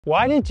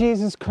Why did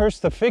Jesus curse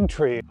the fig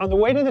tree? On the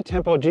way to the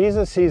temple,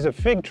 Jesus sees a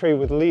fig tree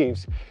with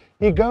leaves.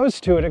 He goes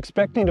to it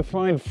expecting to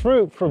find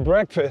fruit for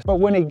breakfast, but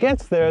when he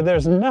gets there,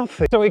 there's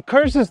nothing. So he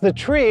curses the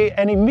tree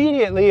and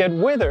immediately it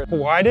withered.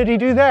 Why did he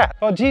do that?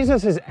 Well,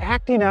 Jesus is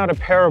acting out a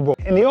parable.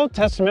 In the Old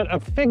Testament, a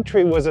fig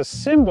tree was a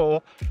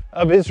symbol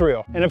of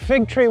Israel, and a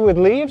fig tree with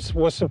leaves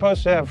was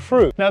supposed to have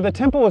fruit. Now, the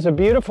temple was a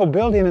beautiful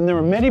building and there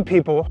were many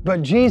people,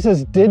 but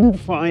Jesus didn't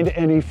find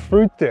any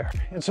fruit there.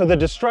 And so the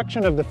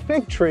destruction of the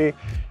fig tree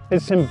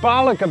is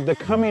symbolic of the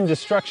coming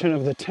destruction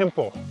of the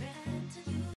temple.